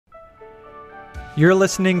You're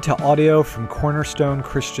listening to audio from Cornerstone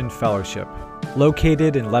Christian Fellowship,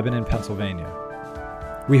 located in Lebanon, Pennsylvania.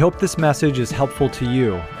 We hope this message is helpful to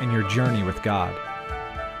you in your journey with God.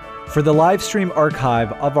 For the live stream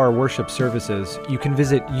archive of our worship services, you can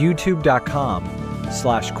visit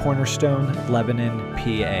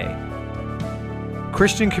youtube.com/CornerstoneLebanonPA.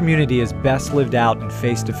 Christian community is best lived out in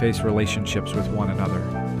face-to-face relationships with one another.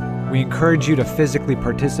 We encourage you to physically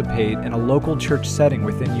participate in a local church setting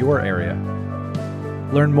within your area.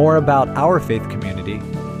 Learn more about our faith community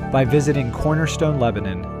by visiting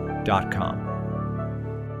cornerstonelebanon.com.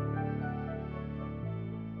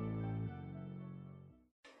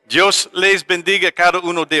 Dios les bendiga cada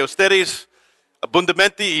uno de ustedes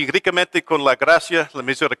abundantemente y ricamente con la gracia, la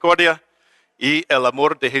misericordia y el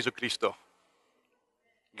amor de Jesucristo.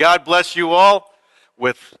 God bless you all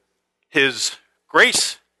with His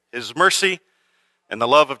grace, His mercy, and the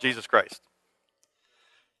love of Jesus Christ.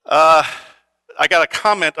 I got a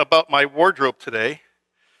comment about my wardrobe today,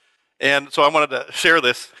 and so I wanted to share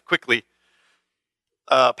this quickly.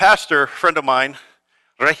 Pastor, friend of mine,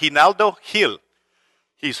 Reginaldo Gil,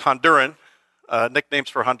 he's Honduran, nicknames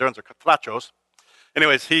for Hondurans are Catrachos.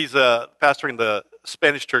 Anyways, he's pastoring the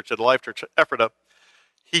Spanish church at Life Church Ephrata.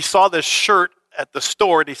 He saw this shirt at the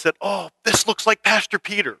store, and he said, "Oh, this looks like Pastor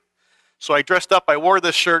Peter." So I dressed up, I wore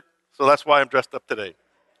this shirt, so that's why I'm dressed up today.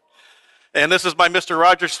 And this is my Mr.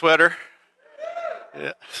 Rogers sweater.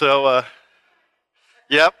 Yeah, so,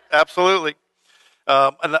 yep, absolutely.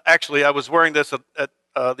 And actually, I was wearing this at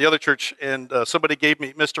the other church, and somebody gave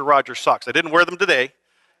me Mr. Rogers socks. I didn't wear them today,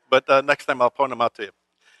 but next time I'll point them out to you.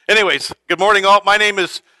 Anyways, good morning all. My name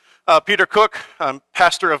is Peter Cook. I'm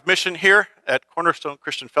pastor of mission here at Cornerstone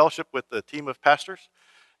Christian Fellowship with the team of pastors,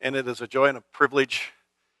 and it is a joy and a privilege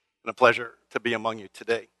and a pleasure to be among you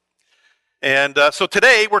today. And so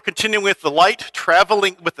today we're continuing with the light,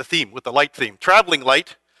 traveling with the theme, with the light theme, traveling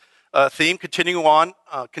light theme, continuing on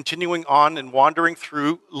and wandering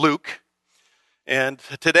through Luke. And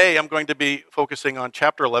today I'm going to be focusing on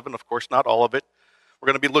chapter 11, of course, not all of it. We're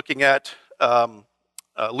going to be looking at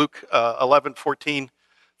Luke 11:14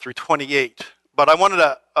 through 28. But I wanted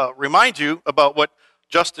to remind you about what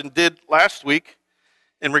Justin did last week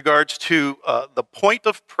in regards to the point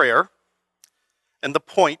of prayer and the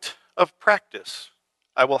point of practice.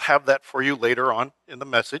 I will have that for you later on in the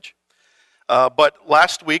message. But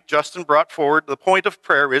last week, Justin brought forward the point of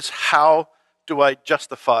prayer is, how do I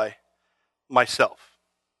justify myself?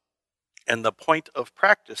 And the point of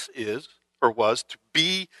practice is, or was, to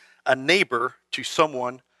be a neighbor to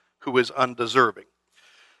someone who is undeserving.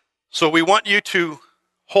 So we want you to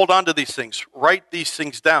hold on to these things, write these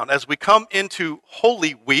things down. As we come into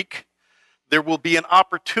Holy Week, there will be an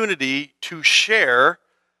opportunity to share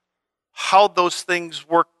how those things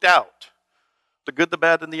worked out, the good, the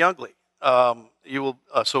bad, and the ugly.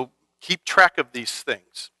 So keep track of these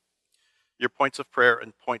things, your points of prayer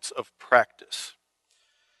and points of practice.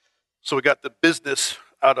 So we got the business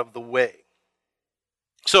out of the way.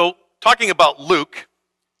 So talking about Luke,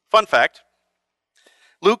 fun fact,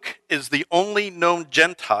 Luke is the only known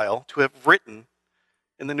Gentile to have written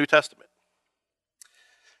in the New Testament.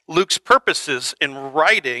 Luke's purposes in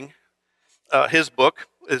writing his book,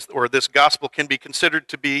 or this gospel, can be considered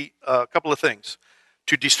to be a couple of things: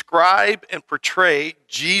 to describe and portray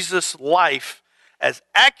Jesus' life as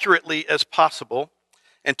accurately as possible,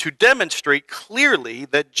 and to demonstrate clearly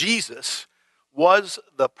that Jesus was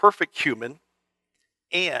the perfect human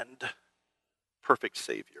and perfect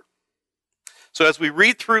Savior. So as we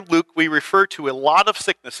read through Luke, we refer to a lot of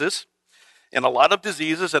sicknesses and a lot of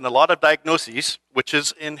diseases and a lot of diagnoses, which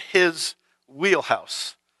is in his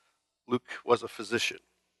wheelhouse. Luke was a physician.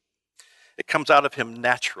 It comes out of him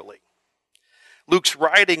naturally. Luke's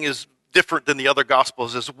writing is different than the other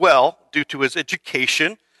Gospels as well, due to his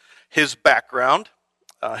education, his background,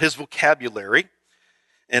 his vocabulary,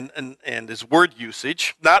 and his word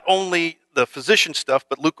usage. Not only the physician stuff,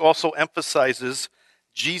 but Luke also emphasizes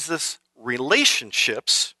Jesus'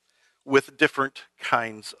 relationships with different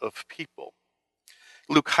kinds of people.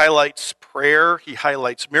 Luke highlights prayer, he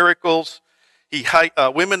highlights miracles.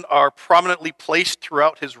 Women are prominently placed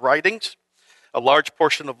throughout his writings. A large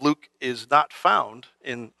portion of Luke is not found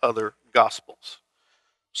in other Gospels.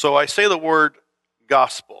 So I say the word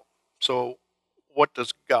gospel. So what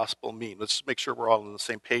does gospel mean? Let's make sure we're all on the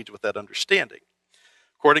same page with that understanding.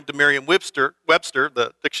 According to Merriam-Webster,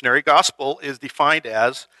 the dictionary, gospel is defined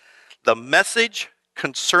as the message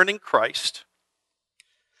concerning Christ,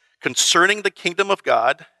 concerning the kingdom of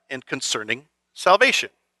God, and concerning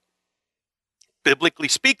salvation. Biblically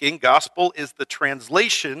speaking, gospel is the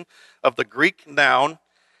translation of the Greek noun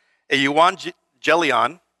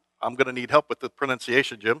euangelion, I'm going to need help with the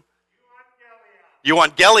pronunciation, Jim.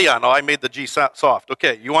 Euangelion. Oh, I made the G soft.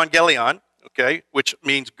 Okay, euangelion, okay, which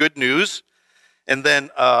means good news. And then,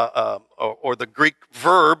 or the Greek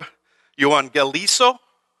verb, euangelizo,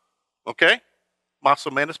 okay? Más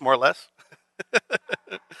o menos, more or less.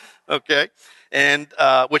 Okay, and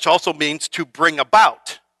which also means to bring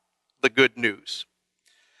about the good news,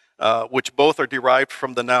 which both are derived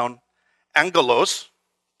from the noun angelos,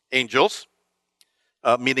 angels,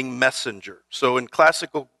 meaning messenger. So in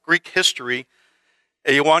classical Greek history,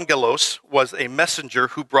 euangelos was a messenger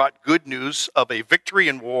who brought good news of a victory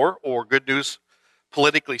in war, or good news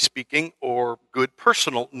politically speaking, or good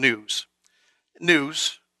personal news.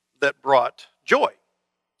 News that brought joy.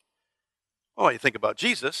 Well, you think about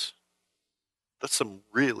Jesus, that's some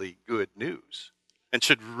really good news and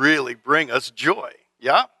should really bring us joy,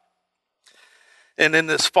 yeah? And in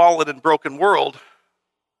this fallen and broken world,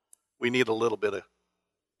 we need a little bit of,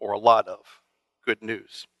 or a lot of, good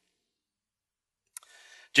news.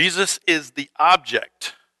 Jesus is the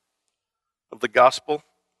object of the gospel,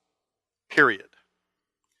 period.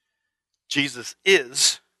 Jesus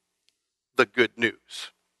is the good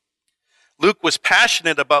news. Luke was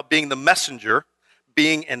passionate about being the messenger,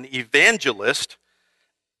 being an evangelist,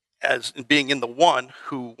 as being in the one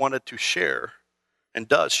who wanted to share and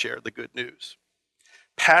does share the good news.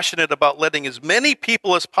 Passionate about letting as many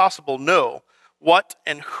people as possible know what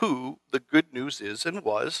and who the good news is and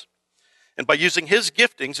was. And by using his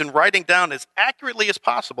giftings and writing down as accurately as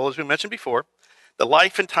possible, as we mentioned before, the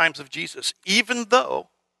life and times of Jesus, even though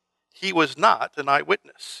he was not an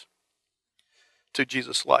eyewitness to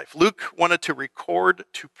Jesus' life. Luke wanted to record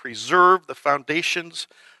to preserve the foundations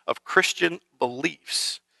of Christian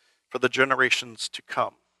beliefs for the generations to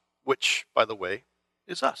come, which, by the way,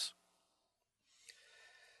 is us.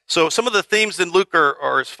 So some of the themes in Luke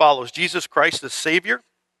are as follows. Jesus Christ as Savior,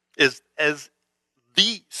 is as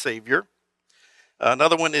the Savior.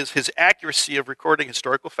 Another one is his accuracy of recording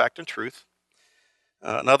historical fact and truth.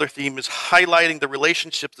 Another theme is highlighting the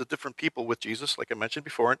relationships of different people with Jesus, like I mentioned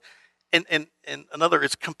before. And another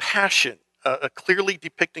is compassion, clearly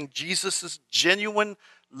depicting Jesus' genuine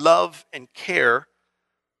love and care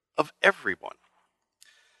of everyone.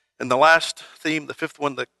 And the last theme, the fifth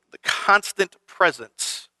one, the constant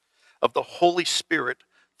presence of the Holy Spirit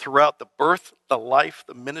throughout the birth, the life,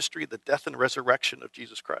 the ministry, the death, and resurrection of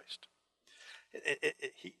Jesus Christ.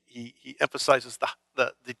 He emphasizes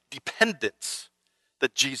the dependence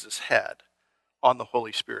that Jesus had on the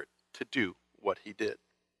Holy Spirit to do what he did.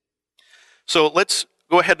 So let's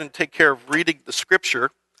go ahead and take care of reading the scripture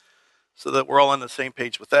so that we're all on the same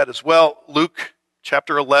page with that as well. Luke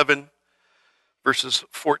chapter 11, verses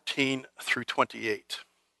 14 through 28.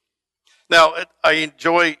 Now, I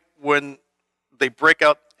enjoy when they break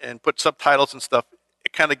out and put subtitles and stuff.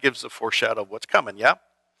 It kind of gives a foreshadow of what's coming, yeah?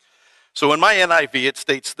 So in my NIV, it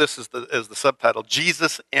states this as the subtitle: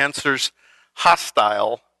 Jesus answers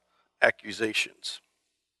hostile accusations.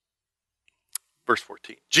 Verse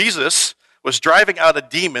 14. Jesus was driving out a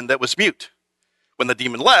demon that was mute. When the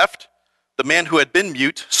demon left, the man who had been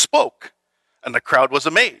mute spoke, and the crowd was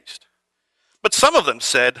amazed. But some of them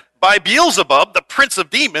said, "By Beelzebub, the prince of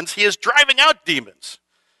demons, he is driving out demons."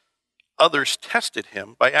 Others tested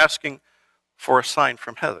him by asking for a sign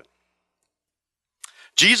from heaven.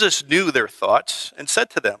 Jesus knew their thoughts and said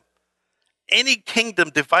to them, "Any kingdom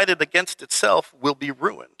divided against itself will be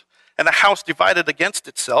ruined, and a house divided against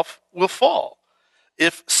itself will fall.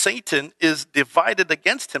 If Satan is divided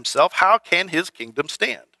against himself, how can his kingdom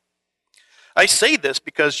stand? I say this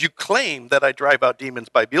because you claim that I drive out demons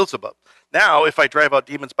by Beelzebub. Now, if I drive out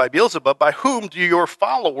demons by Beelzebub, by whom do your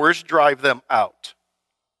followers drive them out?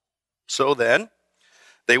 So then,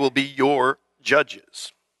 they will be your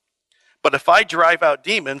judges. But if I drive out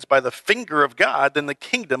demons by the finger of God, then the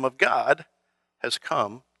kingdom of God has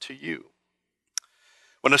come to you.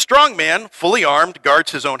 When a strong man, fully armed,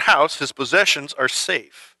 guards his own house, his possessions are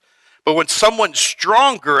safe. But when someone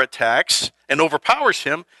stronger attacks and overpowers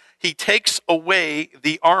him, he takes away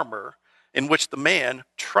the armor in which the man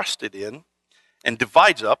trusted in and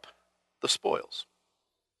divides up the spoils.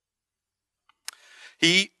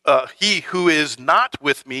 He who is not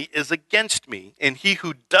with me is against me, and he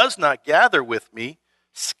who does not gather with me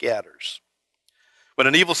scatters. When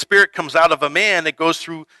an evil spirit comes out of a man, it goes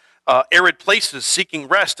through arid places seeking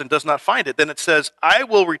rest and does not find it. Then it says, I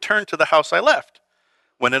will return to the house I left.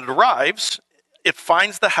 When it arrives, it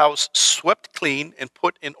finds the house swept clean and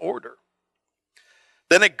put in order.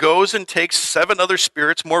 Then it goes and takes 7 other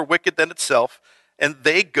spirits more wicked than itself, and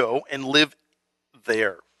they go and live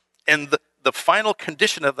there. And the final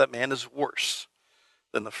condition of that man is worse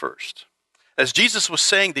than the first. As Jesus was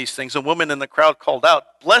saying these things, a woman in the crowd called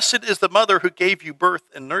out, "Blessed is the mother who gave you birth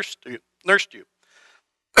and nursed you."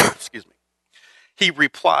 Excuse me. He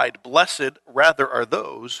replied, "Blessed rather are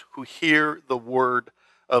those who hear the word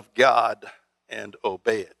of God and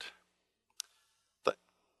obey it."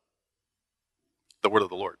 The word of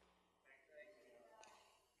the Lord.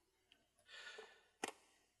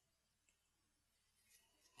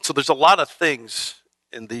 So there's a lot of things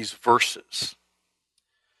in these verses,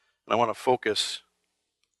 and I want to focus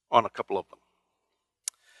on a couple of them.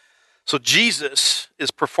 So Jesus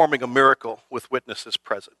is performing a miracle with witnesses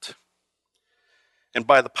present. And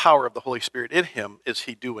by the power of the Holy Spirit in him is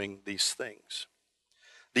he doing these things.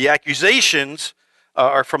 The accusations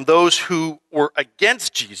are from those who were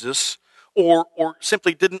against Jesus or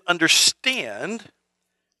simply didn't understand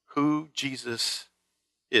who Jesus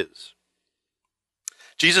is.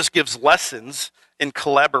 Jesus gives lessons in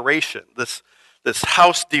collaboration. This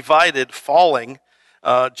house divided, falling,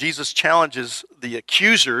 Jesus challenges the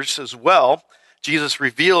accusers as well. Jesus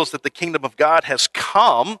reveals that the kingdom of God has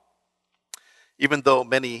come, even though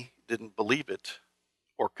many didn't believe it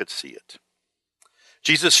or could see it.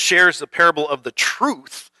 Jesus shares the parable of the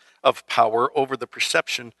truth of power over the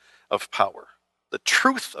perception of power. The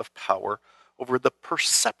truth of power over the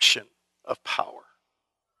perception of power.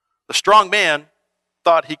 The strong man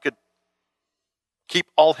thought he could keep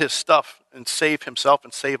all his stuff and save himself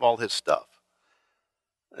and save all his stuff.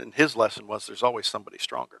 And his lesson was there's always somebody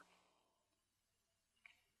stronger.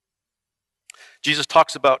 Jesus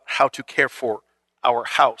talks about how to care for our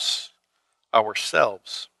house,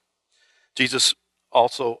 ourselves. Jesus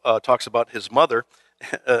also talks about his mother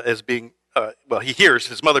as being, he hears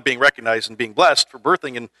his mother being recognized and being blessed for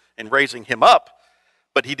birthing and raising him up,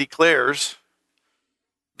 but he declares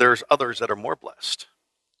there's others that are more blessed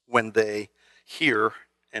when they hear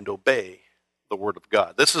and obey the word of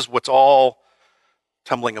God. This is what's all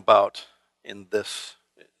tumbling about in this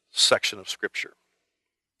section of Scripture.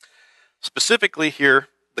 Specifically here,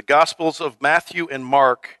 the Gospels of Matthew and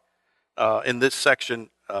Mark in this section,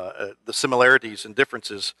 the similarities and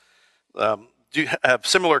differences do have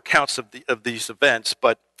similar accounts of these events,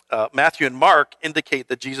 but Matthew and Mark indicate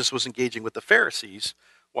that Jesus was engaging with the Pharisees,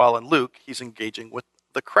 while in Luke, he's engaging with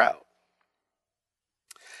the crowd.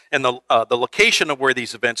 And the location of where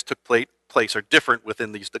these events took place are different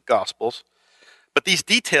within these Gospels, but these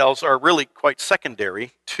details are really quite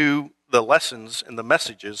secondary to the lessons and the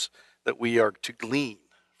messages that we are to glean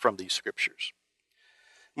from these scriptures.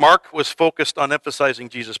 Mark was focused on emphasizing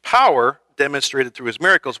Jesus' power demonstrated through his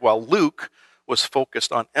miracles, while Luke was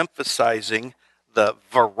focused on emphasizing the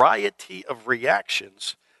variety of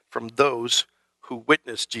reactions from those who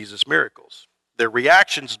witnessed Jesus' miracles. Their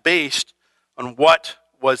reactions based on what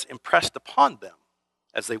was impressed upon them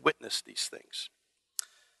as they witnessed these things.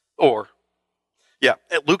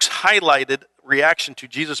 Luke's highlighted reaction to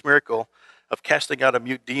Jesus' miracle of casting out a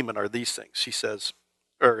mute demon are these things. He says,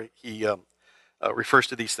 he refers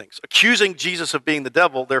to these things. Accusing Jesus of being the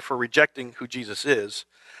devil, therefore rejecting who Jesus is.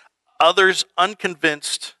 Others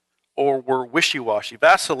unconvinced or were wishy-washy,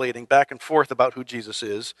 vacillating back and forth about who Jesus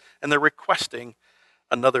is, and they're requesting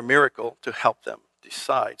another miracle to help them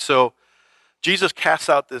decide. So Jesus casts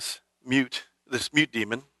out this mute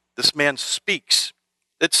demon. This man speaks.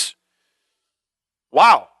 It's,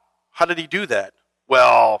 wow, how did he do that?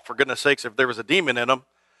 Well, for goodness sakes, if there was a demon in him,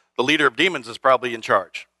 the leader of demons is probably in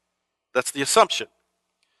charge. That's the assumption.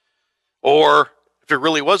 Or if it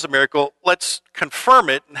really was a miracle, let's confirm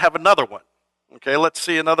it and have another one. Okay, let's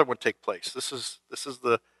see another one take place. This is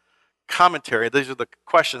the commentary. These are the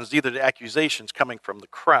questions, these are the accusations coming from the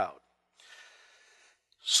crowd.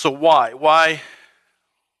 So why?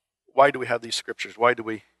 Why do we have these scriptures? Why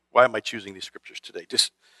am I choosing these scriptures today?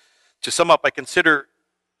 Just to sum up, I consider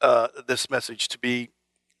this message to be,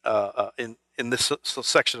 in this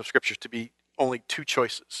section of scriptures, to be only two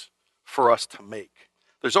choices for us to make.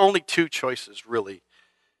 There's only two choices, really,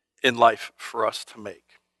 in life for us to make.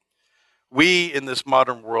 We, in this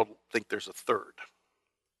modern world, think there's a third,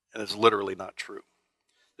 and it's literally not true.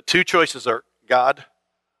 The two choices are God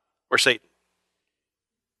or Satan.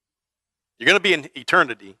 You're going to be in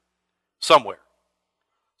eternity somewhere.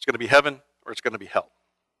 It's going to be heaven or it's going to be hell.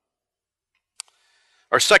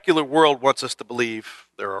 Our secular world wants us to believe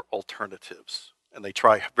there are alternatives, and they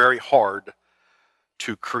try very hard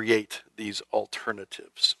to create these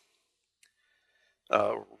alternatives.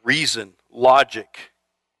 Reason, logic.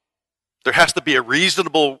 There has to be a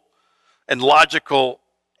reasonable and logical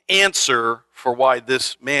answer for why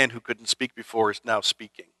this man who couldn't speak before is now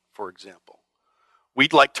speaking, for example.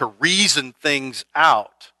 We'd like to reason things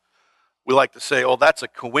out. We like to say, oh, that's a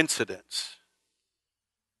coincidence.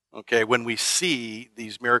 okay, when we see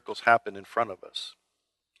these miracles happen in front of us.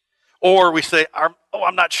 Or we say,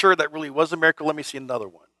 I'm not sure that really was a miracle. Let me see another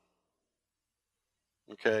one.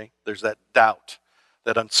 Okay, there's that doubt,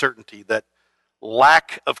 that uncertainty, that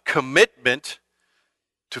lack of commitment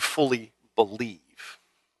to fully believe.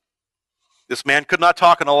 This man could not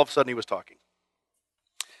talk, and all of a sudden he was talking.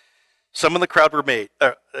 Some of the crowd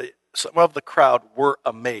were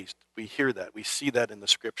amazed. We hear that. We see that in the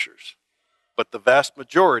scriptures. But the vast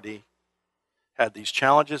majority had these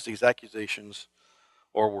challenges, these accusations,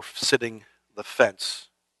 or were sitting the fence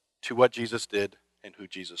to what Jesus did and who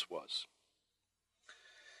Jesus was.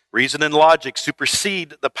 Reason and logic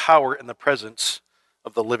supersede the power and the presence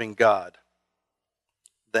of the living God,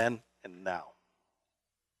 then and now.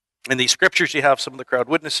 In these scriptures, you have some of the crowd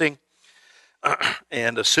witnessing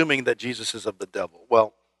and assuming that Jesus is of the devil.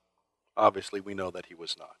 Well, obviously, we know that he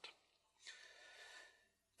was not.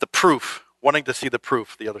 The proof, wanting to see the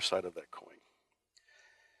proof, the other side of that coin.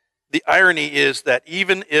 The irony is that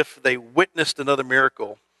even if they witnessed another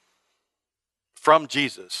miracle from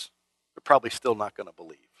Jesus, they're probably still not going to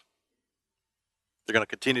believe. They're going to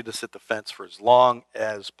continue to sit the fence for as long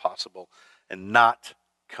as possible and not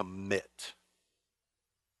commit.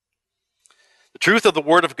 The truth of the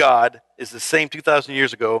Word of God is the same 2,000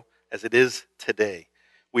 years ago as it is today.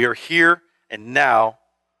 We are here and now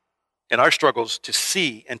in our struggles to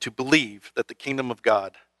see and to believe that the kingdom of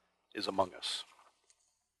God is among us.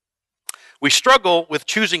 We struggle with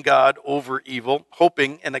choosing God over evil,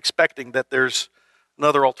 hoping and expecting that there's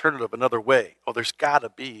another alternative, another way. Oh, there's got to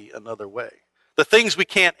be another way. The things we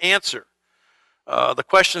can't answer, the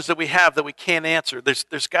questions that we have that we can't answer,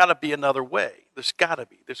 there's got to be another way. There's got to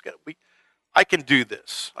be. I can do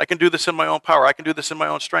this. I can do this in my own power. I can do this in my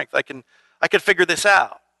own strength. I can figure this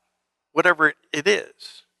out, whatever it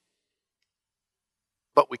is.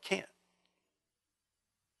 But we can't.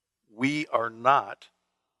 We are not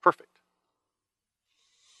perfect.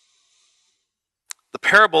 The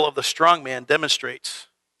parable of the strong man demonstrates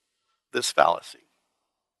this fallacy.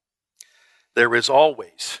 There is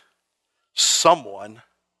always someone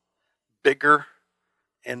bigger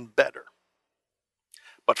and better.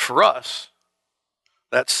 But for us,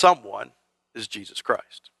 that someone is Jesus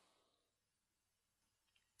Christ.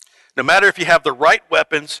 No matter if you have the right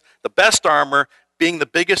weapons, the best armor, being the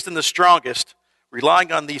biggest and the strongest,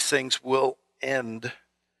 relying on these things will end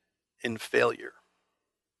in failure.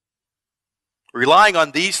 Relying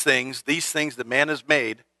on these things that man has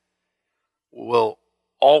made, will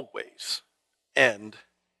always end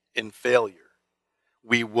in failure.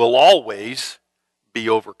 We will always be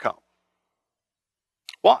overcome.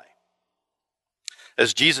 Why?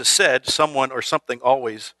 As Jesus said, someone or something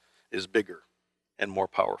always is bigger and more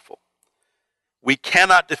powerful. We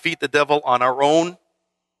cannot defeat the devil on our own.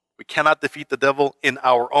 We cannot defeat the devil in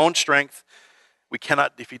our own strength. We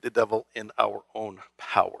cannot defeat the devil in our own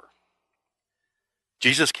power.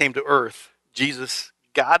 Jesus came to earth. Jesus,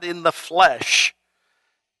 God in the flesh,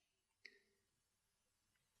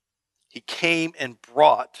 he came and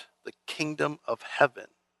brought the kingdom of heaven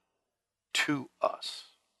to us.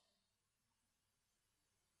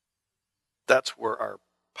 That's where our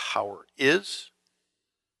power is.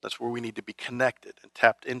 That's where we need to be connected and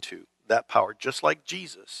tapped into that power, just like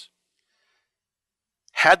Jesus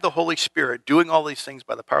had the Holy Spirit doing all these things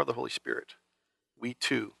by the power of the Holy Spirit. We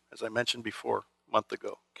too, as I mentioned before a month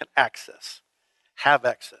ago, can have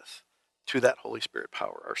access to that Holy Spirit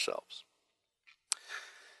power ourselves.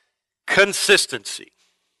 Consistency.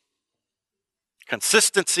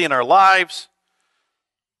 Consistency in our lives.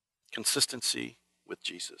 Consistency with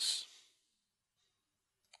Jesus.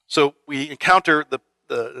 So we encounter the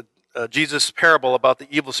Jesus parable about the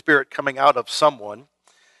evil spirit coming out of someone.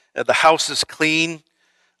 The house is clean.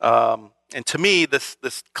 And to me, this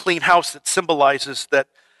clean house, it symbolizes that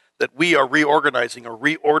we are reorganizing or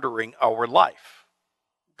reordering our life.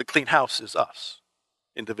 The clean house is us,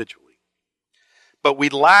 individually. But we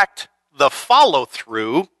lacked the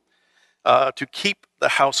follow-through to keep the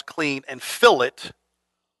house clean and fill it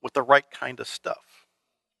with the right kind of stuff.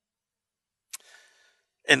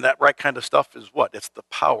 And that right kind of stuff is what? It's the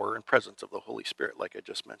power and presence of the Holy Spirit, like I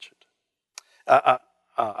just mentioned.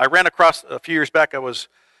 I ran across, a few years back, I was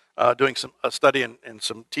doing a study and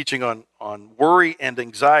some teaching on worry and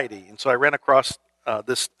anxiety. And so I ran across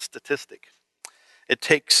this statistic. It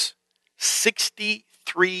takes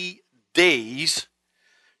 63 days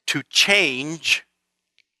to change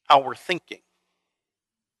our thinking.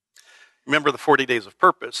 Remember the 40 days of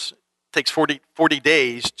purpose. It takes 40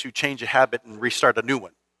 days to change a habit and restart a new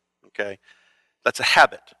one. Okay? That's a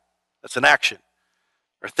habit. That's an action.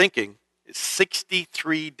 Our thinking is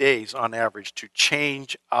 63 days on average to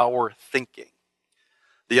change our thinking.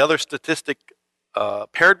 The other statistic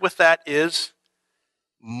paired with that is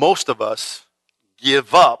most of us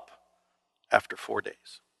give up after 4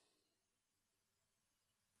 days.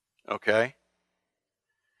 Okay?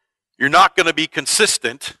 You're not going to be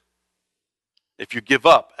consistent if you give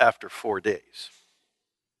up after 4 days.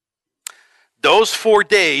 Those 4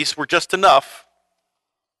 days were just enough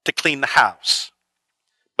to clean the house,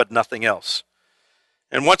 but nothing else.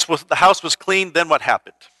 And once the house was clean, then what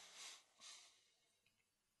happened?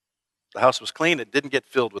 The house was clean. It didn't get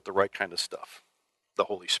filled with the right kind of stuff, the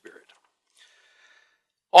Holy Spirit.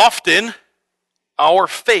 Often, our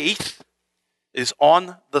faith is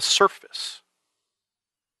on the surface.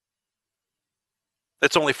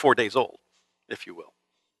 It's only 4 days old, if you will.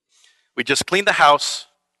 We just clean the house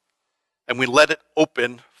and we let it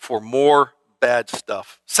open for more bad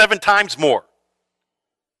stuff. 7 times more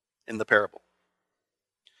in the parable.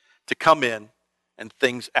 To come in and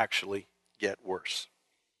things actually get worse.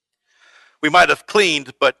 We might have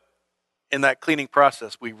cleaned, but in that cleaning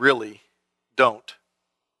process, we really don't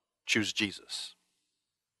choose Jesus.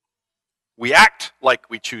 We act like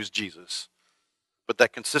we choose Jesus, but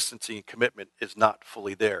that consistency and commitment is not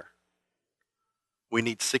fully there. We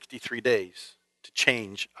need 63 days to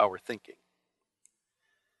change our thinking.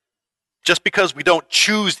 Just because we don't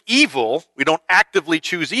choose evil, we don't actively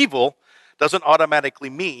choose evil, doesn't automatically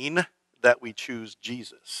mean that we choose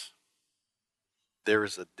Jesus. There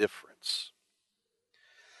is a difference.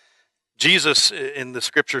 Jesus in the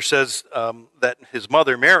scripture says that his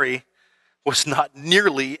mother Mary was not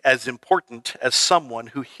nearly as important as someone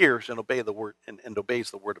who hears and obeys the word and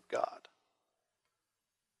obeys the word of God.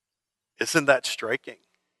 Isn't that striking?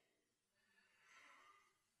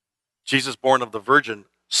 Jesus, born of the Virgin,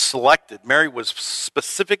 Mary was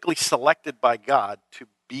specifically selected by God to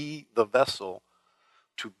be the vessel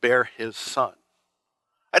to bear his son.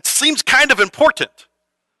 That seems kind of important,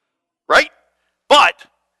 right? But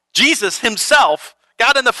Jesus himself,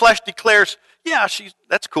 God in the flesh, declares, yeah,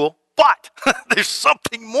 that's cool, but there's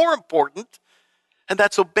something more important, and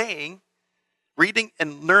that's obeying, reading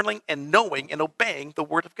and learning and knowing and obeying the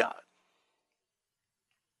word of God.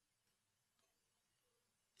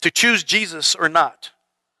 To choose Jesus or not,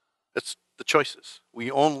 that's the choices. We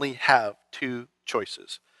only have 2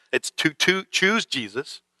 choices. It's to choose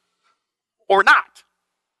Jesus or not.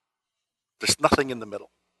 There's nothing in the middle.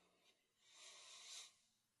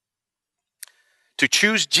 To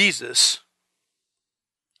choose Jesus,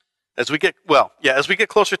 as we get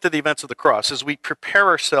closer to the events of the cross, as we prepare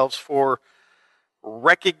ourselves for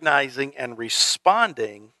recognizing and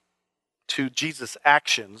responding to Jesus'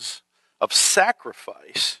 actions of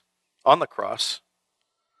sacrifice on the cross,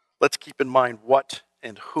 let's keep in mind what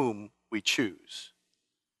and whom we choose.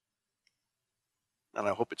 And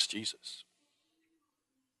I hope it's Jesus.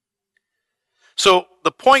 So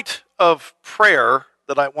the point of prayer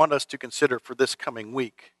that I want us to consider for this coming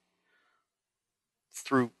week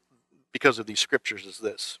because of these scriptures is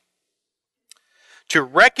this. To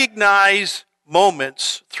recognize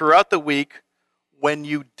moments throughout the week when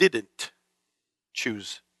you didn't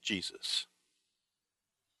choose Jesus.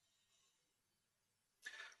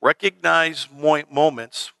 Recognize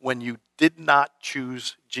moments when you did not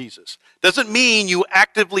choose Jesus. Doesn't mean you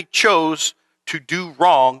actively chose to do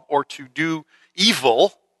wrong or to do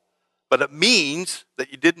evil, but it means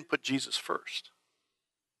that you didn't put Jesus first.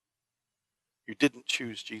 You didn't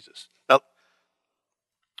choose Jesus. Now,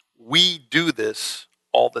 we do this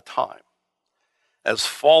all the time. As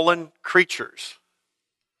fallen creatures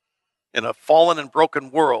in a fallen and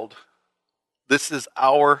broken world, this is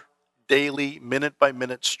our daily,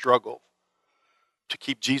 minute-by-minute struggle to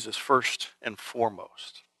keep Jesus first and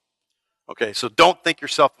foremost. Okay, so don't think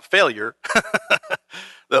yourself a failure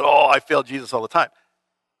that, I fail Jesus all the time.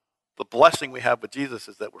 The blessing we have with Jesus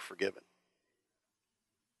is that we're forgiven.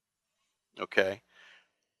 Okay?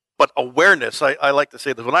 But awareness, I like to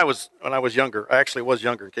say that when I was younger, I actually was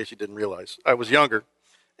younger in case you didn't realize. I was younger,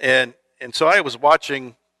 and so I was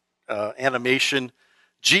watching animation,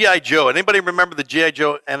 G.I. Joe. Anybody remember the G.I.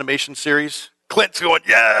 Joe animation series? Clint's going,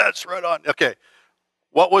 yes, right on. Okay.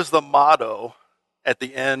 What was the motto at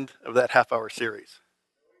the end of that half-hour series?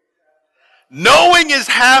 Knowing is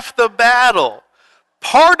half the battle.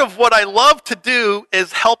 Part of what I love to do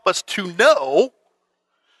is help us to know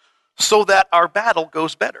so that our battle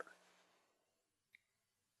goes better.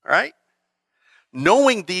 All right?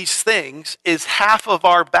 Knowing these things is half of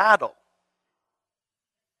our battle.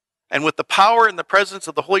 And with the power and the presence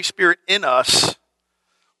of the Holy Spirit in us,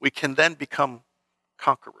 we can then become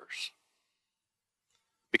conquerors.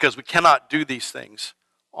 Because we cannot do these things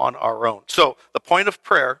on our own. So the point of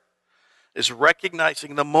prayer is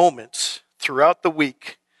recognizing the moments throughout the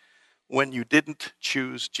week when you didn't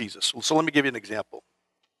choose Jesus. So let me give you an example.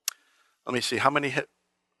 Let me see how many.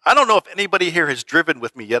 I don't know if anybody here has driven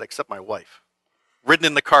with me yet except my wife. Ridden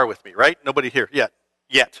in the car with me, right? Nobody here yet.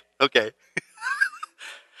 Yet. Okay.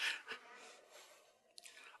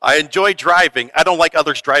 I enjoy driving. I don't like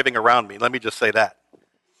others driving around me. Let me just say that.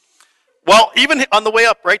 Well, even on the way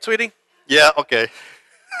up, right, sweetie? Yeah, okay.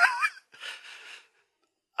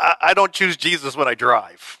 I don't choose Jesus when I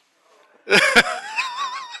drive.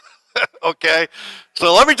 Okay?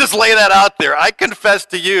 So let me just lay that out there. I confess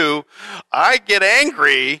to you, I get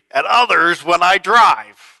angry at others when I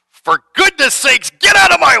drive. For goodness sakes, get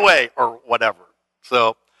out of my way, or whatever.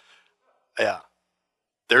 So, yeah,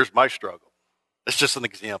 there's my struggle. It's just an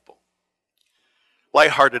example.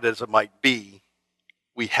 Lighthearted as it might be,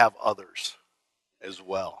 we have others as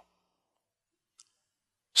well.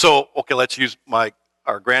 So, okay, let's use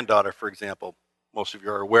our granddaughter, for example. Most of you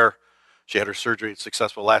are aware she had her surgery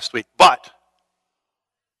successful last week. But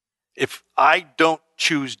if I don't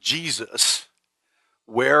choose Jesus,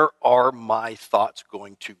 where are my thoughts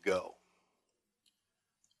going to go?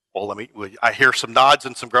 Well, I hear some nods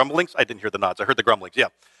and some grumblings. I didn't hear the nods. I heard the grumblings, yeah.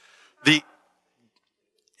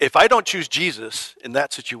 If I don't choose Jesus in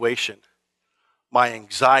that situation, my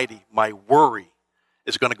anxiety, my worry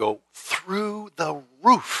is going to go through the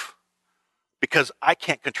roof because I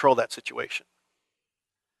can't control that situation.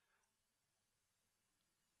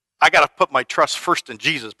 I got to put my trust first in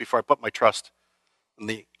Jesus before I put my trust in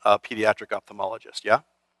the pediatric ophthalmologist, yeah?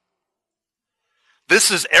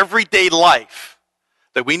 This is everyday life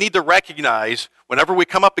that we need to recognize whenever we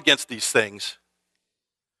come up against these things.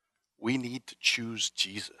 We need to choose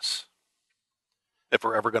Jesus if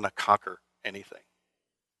we're ever going to conquer anything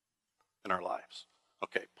in our lives.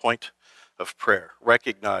 Okay, point of prayer.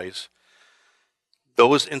 Recognize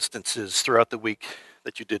those instances throughout the week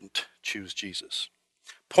that you didn't choose Jesus.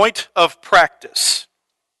 Point of practice.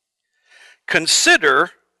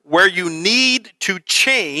 Consider where you need to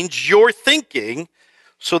change your thinking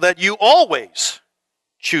so that you always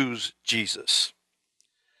choose Jesus.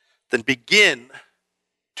 Then begin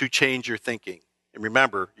to change your thinking. And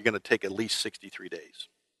remember, you're going to take at least 63 days.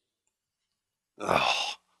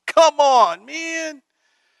 Oh, come on, man.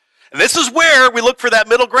 And this is where we look for that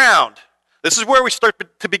middle ground. This is where we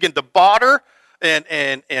start to begin to barter and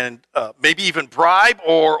maybe even bribe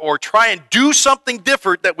or try and do something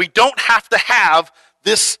different that we don't have to have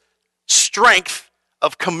this strength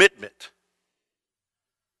of commitment.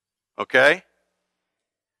 Okay?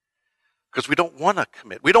 Because we don't want to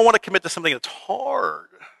commit. We don't want to commit to something that's hard.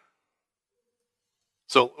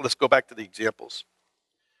 So let's go back to the examples.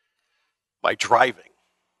 By driving,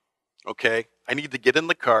 okay? I need to get in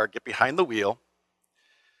the car, get behind the wheel,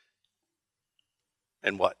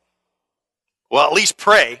 and what? Well, at least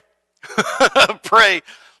pray. Pray,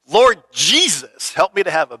 Lord Jesus, help me to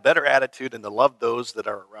have a better attitude and to love those that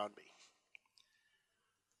are around me.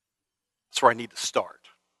 That's where I need to start.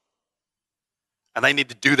 And I need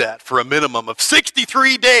to do that for a minimum of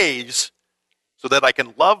 63 days so that I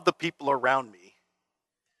can love the people around me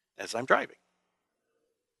as I'm driving.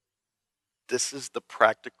 This is the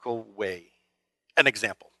practical way, an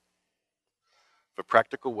example of a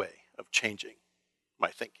practical way of changing my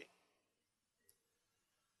thinking.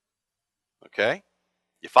 Okay?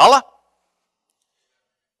 You follow?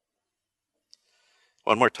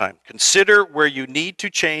 One more time. Consider where you need to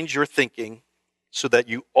change your thinking so that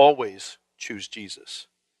you always choose Jesus.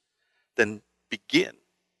 Then begin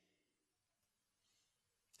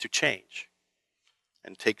to change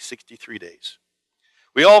and take 63 days.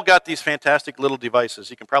 We all got these fantastic little devices.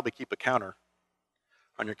 You can probably keep a counter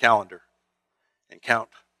on your calendar and count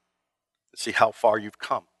and see how far you've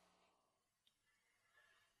come.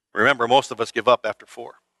 Remember, most of us give up after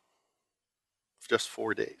 4. Just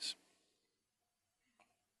 4 days.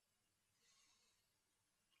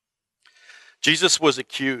 Jesus was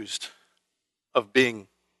accused of being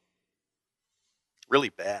really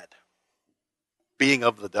bad, being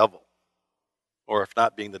of the devil, or if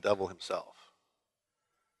not, being the devil himself,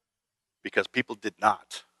 because people did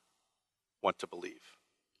not want to believe,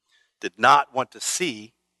 did not want to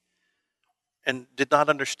see, and did not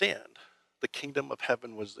understand the kingdom of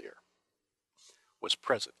heaven was there, was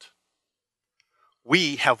present.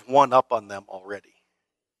 We have one up on them already.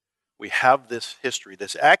 We have this history,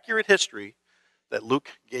 this accurate history that Luke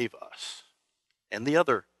gave us, and the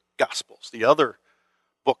other Gospels, the other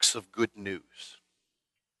books of good news.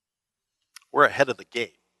 We're ahead of the game.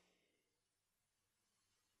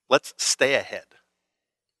 Let's stay ahead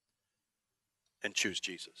and choose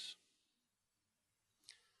Jesus.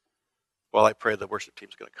 while I pray the worship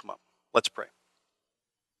team's going to come up. Let's pray.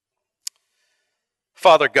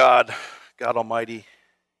 Father God, God Almighty,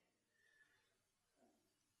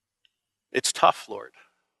 it's tough, Lord,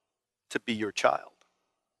 to be your child.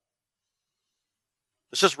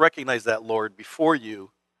 Let's just recognize that, Lord, before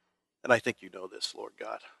you, and I think you know this, Lord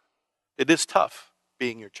God. It is tough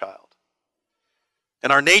being your child.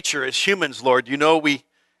 And our nature as humans, Lord, you know we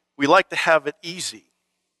like to have it easy.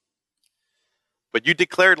 But you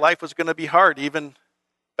declared life was going to be hard, even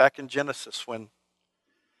back in Genesis when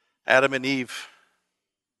Adam and Eve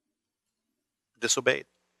disobeyed.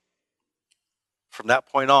 From that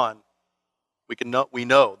point on, we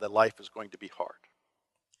know that life is going to be hard.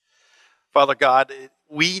 Father God,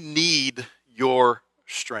 we need your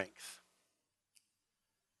strength.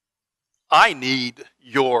 I need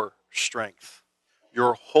your strength,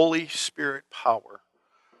 your Holy Spirit power,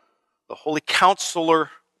 the Holy Counselor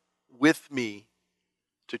with me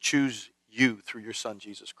to choose you through your Son,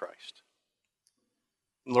 Jesus Christ.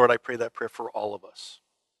 And Lord, I pray that prayer for all of us.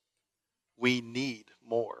 We need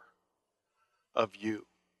more of you.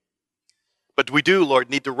 But we do, Lord,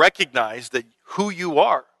 need to recognize that who you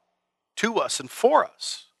are to us and for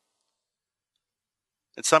us.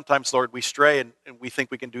 And sometimes, Lord, we stray and we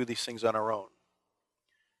think we can do these things on our own.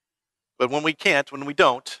 But when we can't, when we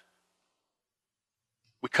don't,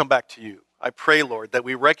 we come back to you. I pray, Lord, that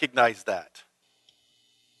we recognize that.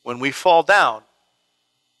 When we fall down,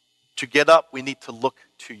 to get up, we need to look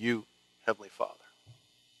to you, Heavenly Father.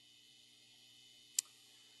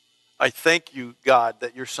 I thank you, God,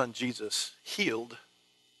 that your Son Jesus healed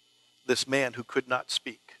this man who could not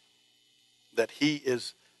speak, that he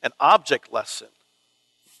is an object lesson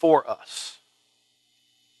for us.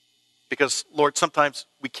 Because, Lord, sometimes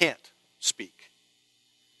we can't speak.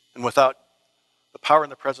 And without the power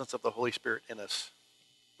and the presence of the Holy Spirit in us,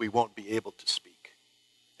 we won't be able to speak.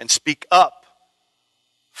 And speak up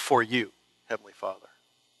for you, Heavenly Father,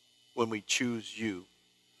 when we choose you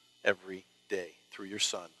every day through your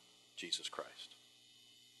Son, Jesus Christ.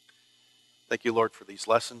 Thank you, Lord, for these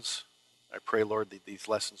lessons. I pray, Lord, that these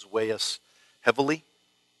lessons weigh us heavily,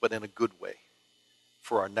 but in a good way,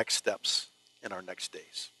 for our next steps and our next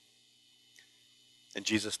days. In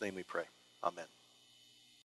Jesus' name we pray. Amen.